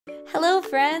Hello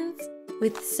friends!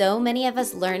 With so many of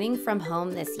us learning from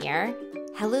home this year,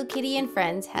 Hello Kitty and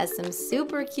Friends has some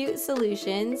super cute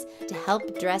solutions to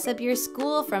help dress up your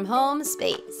school from home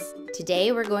space.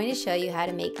 Today we're going to show you how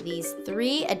to make these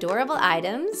 3 adorable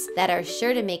items that are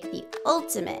sure to make the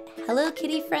ultimate Hello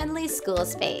Kitty friendly school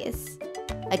space.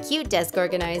 A cute desk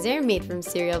organizer made from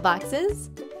cereal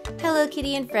boxes, Hello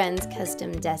Kitty and Friends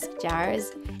custom desk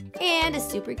jars, and a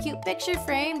super cute picture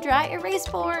frame dry erase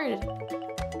board.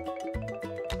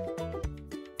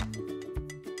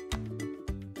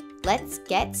 Let's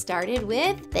get started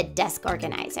with the desk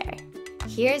organizer.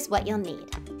 Here's what you'll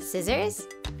need: scissors,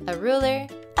 a ruler,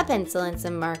 a pencil and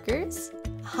some markers,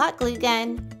 a hot glue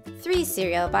gun, 3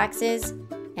 cereal boxes,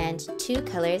 and 2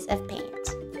 colors of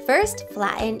paint. First,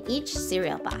 flatten each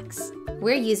cereal box.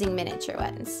 We're using miniature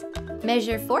ones.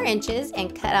 Measure 4 inches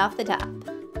and cut off the top.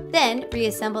 Then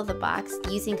reassemble the box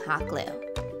using hot glue.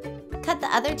 Cut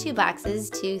the other 2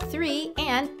 boxes to 3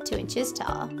 and 2 inches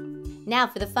tall. Now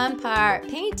for the fun part,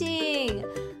 painting!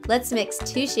 Let's mix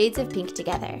 2 shades of pink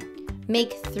together.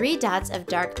 Make 3 dots of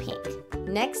dark pink.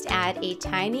 Next, add a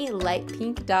tiny light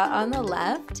pink dot on the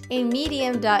left, a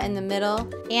medium dot in the middle,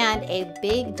 and a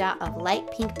big dot of light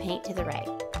pink paint to the right.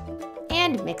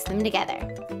 And mix them together.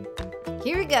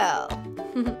 Here we go!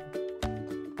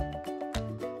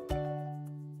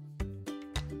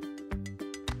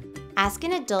 Ask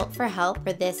an adult for help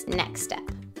for this next step.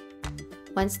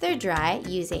 Once they're dry,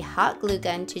 use a hot glue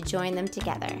gun to join them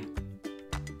together.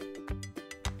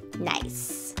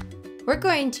 Nice! We're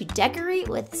going to decorate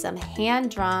with some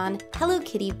hand-drawn Hello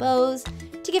Kitty bows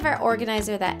to give our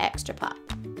organizer that extra pop.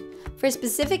 For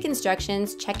specific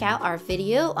instructions, check out our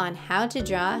video on how to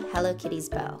draw Hello Kitty's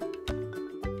bow.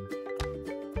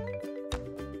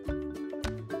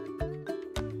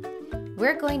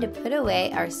 We're going to put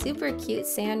away our super cute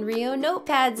Sanrio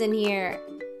notepads in here.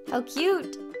 How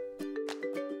cute!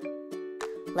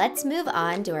 Let's move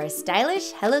on to our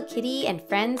stylish Hello Kitty and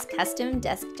Friends custom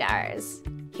desk jars.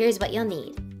 Here's what you'll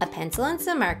need: a pencil and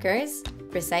some markers,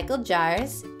 recycled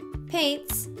jars,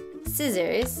 paints,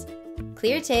 scissors,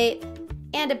 clear tape,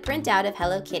 and a printout of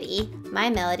Hello Kitty, My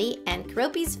Melody, and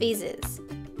Keroppi's faces.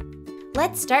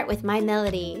 Let's start with My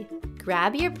Melody.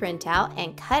 Grab your printout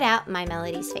and cut out My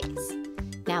Melody's face.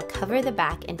 Now cover the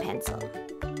back in pencil.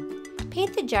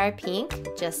 Paint the jar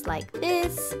pink, just like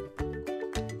this.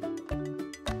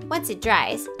 Once it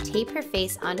dries, tape her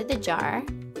face onto the jar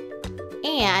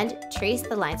and trace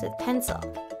the lines with pencil.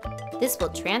 This will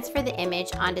transfer the image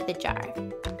onto the jar.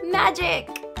 Magic!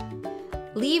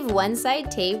 Leave one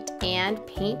side taped and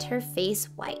paint her face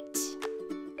white.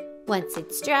 Once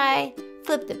it's dry,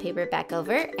 flip the paper back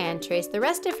over and trace the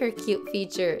rest of her cute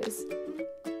features.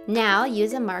 Now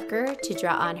use a marker to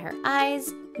draw on her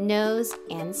eyes, nose,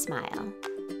 and smile.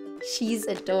 She's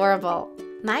adorable!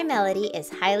 My Melody is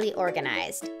highly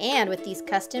organized, and with these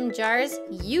custom jars,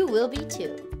 you will be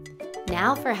too.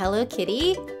 Now for Hello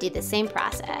Kitty, do the same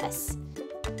process.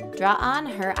 Draw on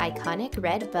her iconic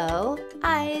red bow,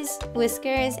 eyes,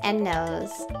 whiskers, and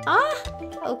nose. Ah,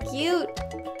 how cute!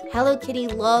 Hello Kitty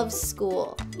loves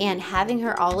school, and having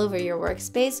her all over your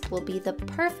workspace will be the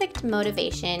perfect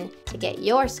motivation to get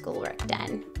your schoolwork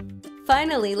done.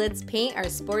 Finally, let's paint our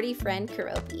sporty friend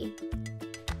Keroppi.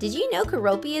 Did you know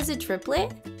Keroppi is a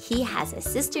triplet? He has a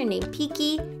sister named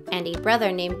Piki and a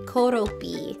brother named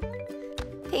Keroppi.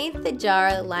 Paint the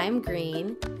jar lime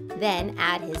green, then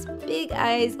add his big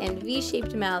eyes and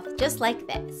V-shaped mouth just like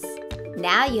this.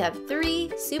 Now you have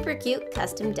 3 super cute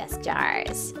custom desk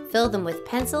jars. Fill them with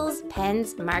pencils,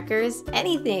 pens, markers,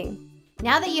 anything.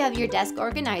 Now that you have your desk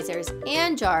organizers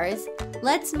and jars,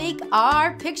 let's make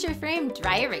our picture frame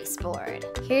dry erase board.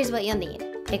 Here's what you'll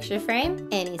need: picture frame,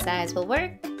 any size will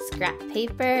work, scrap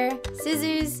paper,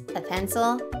 scissors, a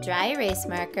pencil, dry erase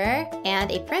marker,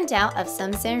 and a printout of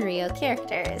some Sanrio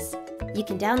characters. You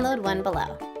can download one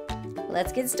below.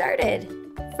 Let's get started.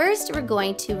 First, we're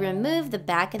going to remove the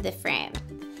back of the frame.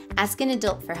 Ask an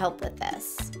adult for help with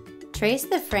this. Trace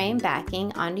the frame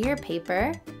backing onto your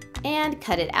paper and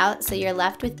cut it out so you're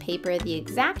left with paper the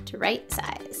exact right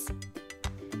size.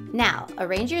 Now,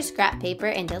 arrange your scrap paper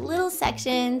into little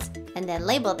sections and then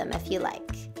label them if you like.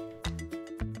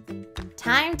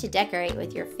 Time to decorate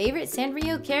with your favorite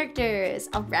Sanrio characters.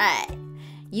 All right.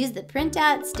 Use the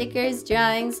printout, stickers,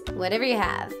 drawings, whatever you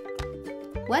have.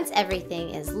 Once everything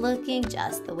is looking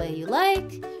just the way you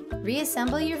like,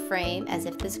 reassemble your frame as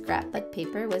if the scrapbook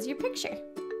paper was your picture.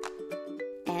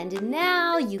 And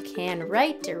now you can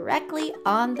write directly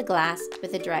on the glass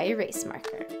with a dry erase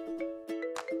marker.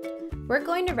 We're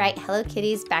going to write Hello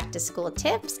Kitty's back to school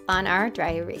tips on our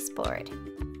dry erase board.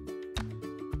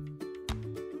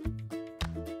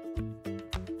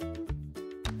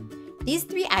 These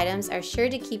 3 items are sure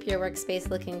to keep your workspace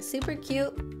looking super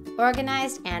cute,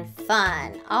 organized, and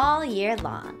fun all year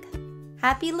long.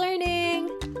 Happy learning!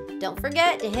 Don't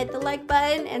forget to hit the like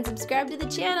button and subscribe to the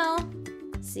channel.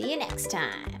 See you next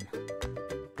time.